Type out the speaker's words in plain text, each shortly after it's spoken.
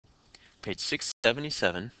Page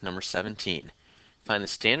 677, number 17. Find the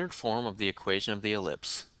standard form of the equation of the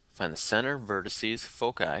ellipse. Find the center, vertices,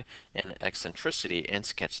 foci, and eccentricity, and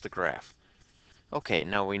sketch the graph. Okay,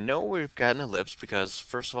 now we know we've got an ellipse because,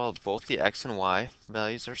 first of all, both the x and y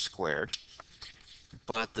values are squared,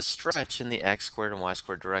 but the stretch in the x squared and y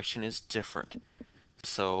squared direction is different.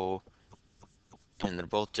 So, and they're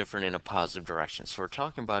both different in a positive direction. So we're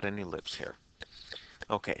talking about an ellipse here.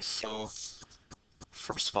 Okay, so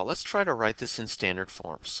first of all, let's try to write this in standard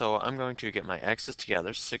form. So I'm going to get my x's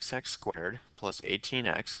together, 6x squared plus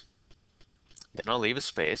 18x. Then I'll leave a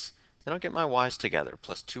space. Then I'll get my y's together,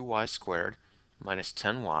 plus 2y squared minus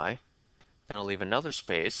 10y. Then I'll leave another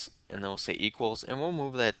space, and then we'll say equals, and we'll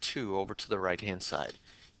move that 2 over to the right-hand side.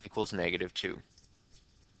 Equals negative 2.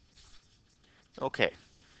 Okay,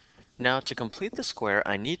 now to complete the square,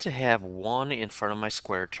 I need to have 1 in front of my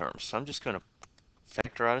square term. So I'm just going to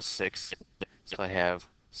factor out a 6. So I have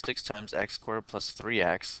 6 times x squared plus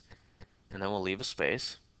 3x, and then we'll leave a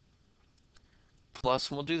space. Plus,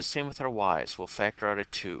 and we'll do the same with our y's. We'll factor out a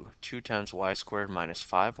 2. 2 times y squared minus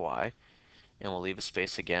 5y, and we'll leave a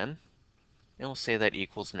space again, and we'll say that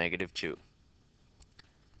equals negative 2.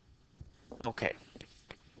 Okay,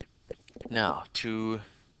 now to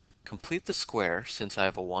complete the square, since I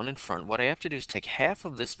have a 1 in front, what I have to do is take half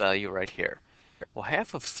of this value right here. Well,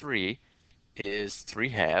 half of 3 is 3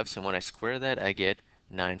 halves, and when I square that, I get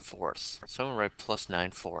 9/4. So I'm going to write plus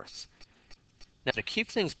 9/4. Now to keep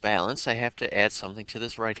things balanced, I have to add something to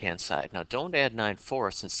this right-hand side. Now don't add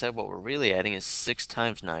 9/4. Instead, what we're really adding is 6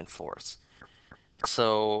 times 9/4.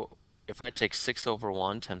 So if I take 6 over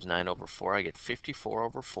 1 times 9 over 4, I get 54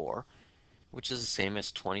 over 4, which is the same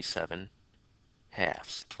as 27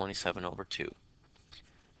 halves, 27 over 2.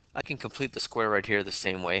 I can complete the square right here the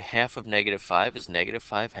same way. Half of negative 5 is negative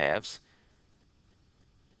 5 halves.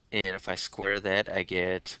 And if I square that, I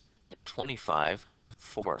get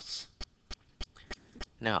 25/4.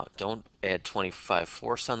 Now, don't add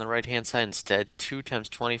 25/4 on the right-hand side. Instead, 2 times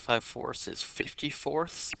 25/4 is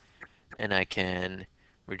 50/4, and I can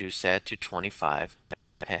reduce that to 25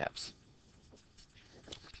 halves.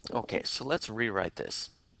 Okay, so let's rewrite this.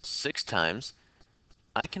 6 times,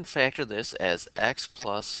 I can factor this as x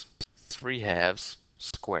plus 3 halves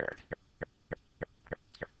squared,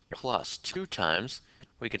 plus 2 times,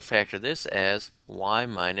 we could factor this as y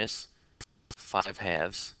minus 5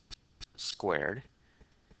 halves squared,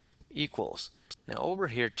 equals. Now over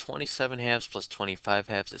here, 27 halves plus 25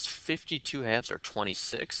 halves is 52 halves, or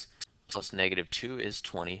 26, plus negative 2 is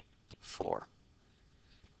 24.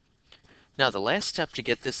 Now the last step to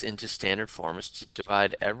get this into standard form is to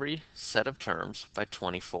divide every set of terms by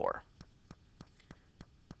 24.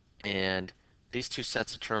 And these two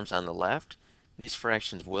sets of terms on the left, these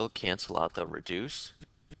fractions will cancel out, they'll reduce.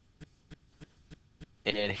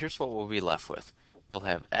 And here's what we'll be left with. We'll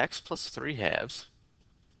have x plus 3 halves,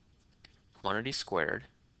 quantity squared,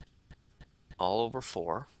 all over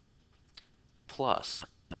 4, plus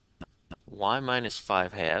y minus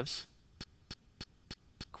 5 halves,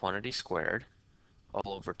 quantity squared,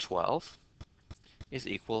 all over 12, is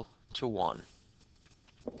equal to 1.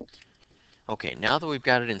 Okay, now that we've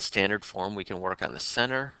got it in standard form, we can work on the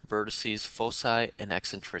center, vertices, foci, and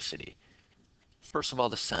eccentricity. First of all,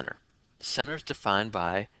 the center. The center is defined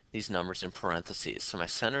by these numbers in parentheses. So my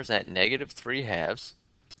center is at negative 3 halves,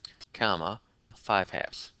 comma, 5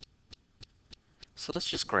 halves. So let's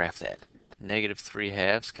just graph that. Negative 3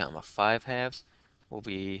 halves, comma, 5 halves will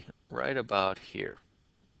be right about here.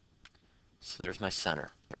 So there's my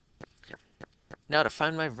center. Now to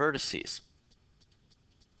find my vertices.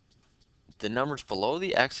 The numbers below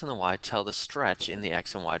the x and the y tell the stretch in the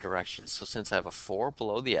x and y directions. So since I have a 4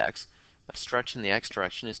 below the x, my stretch in the x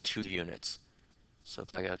direction is 2 units. So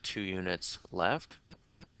if I got 2 units left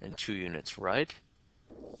and 2 units right,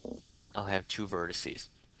 I'll have 2 vertices.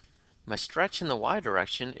 My stretch in the y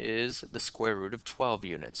direction is the square root of 12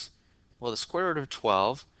 units. Well, the square root of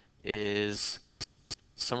 12 is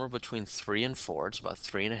somewhere between 3 and 4. It's about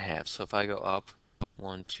 3.5. So if I go up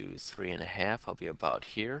 1, 2, 3.5, I'll be about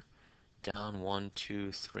here. Down 1,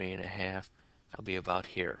 2, 3.5, I'll be about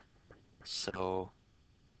here. So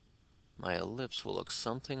my ellipse will look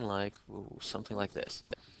something like this.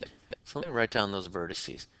 So let me write down those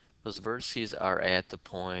vertices. Those vertices are at the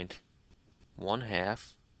point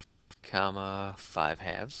 1/2, comma 5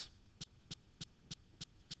 halves.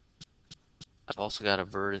 I've also got a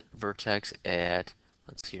vertex at,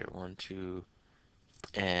 let's see here, 1, 2,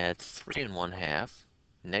 at 3 1/2,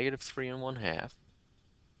 negative 3 1/2,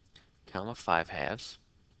 comma 5 halves.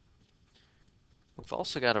 We've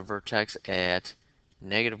also got a vertex at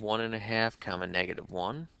negative 1.5, comma negative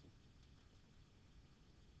 1.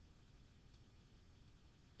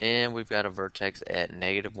 And we've got a vertex at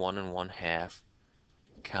 -1 1/2,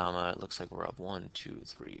 comma, it looks like we're up 1, 2,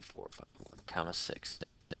 3, 4, 5, comma 6.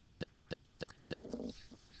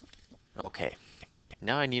 Okay,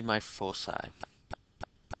 now I need my foci.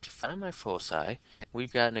 To find my foci,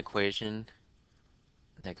 we've got an equation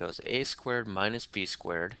that goes a squared minus b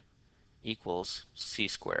squared equals c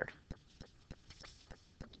squared.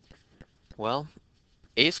 Well,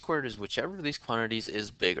 a squared is whichever of these quantities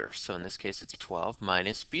is bigger. So in this case, it's 12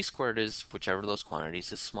 minus b squared is whichever of those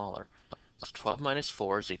quantities is smaller. So 12 minus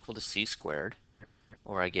 4 is equal to c squared,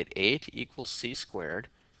 or I get 8 equals c squared,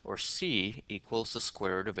 or c equals the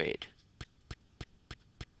square root of 8,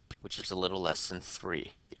 which is a little less than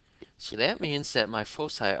 3. So that means that my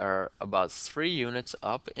foci are about 3 units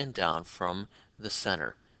up and down from the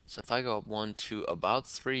center. So if I go up 1, 2, about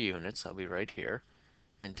 3 units, I'll be right here.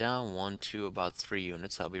 And down 1, 2, about 3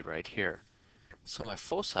 units, I'll be right here. So my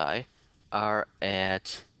foci are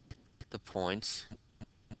at the points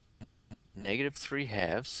 -3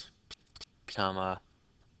 halves, comma,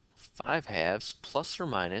 5 halves, plus or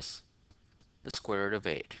minus the square root of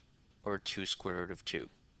 8, or 2 square root of 2.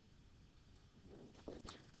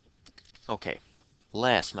 Okay,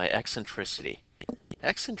 last, my eccentricity.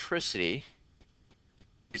 Eccentricity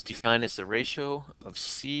is defined as the ratio of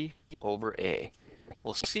c over a.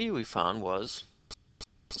 Well, c we found was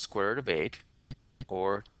the square root of 8,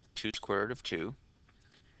 or 2 square root of 2.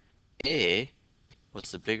 A was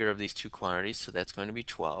the bigger of these two quantities, so that's going to be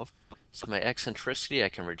 12. So my eccentricity, I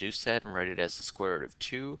can reduce that and write it as the square root of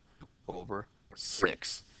 2 over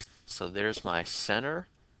 6. So there's my center,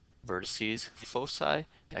 vertices, foci,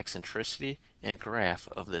 eccentricity, and graph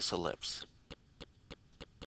of this ellipse.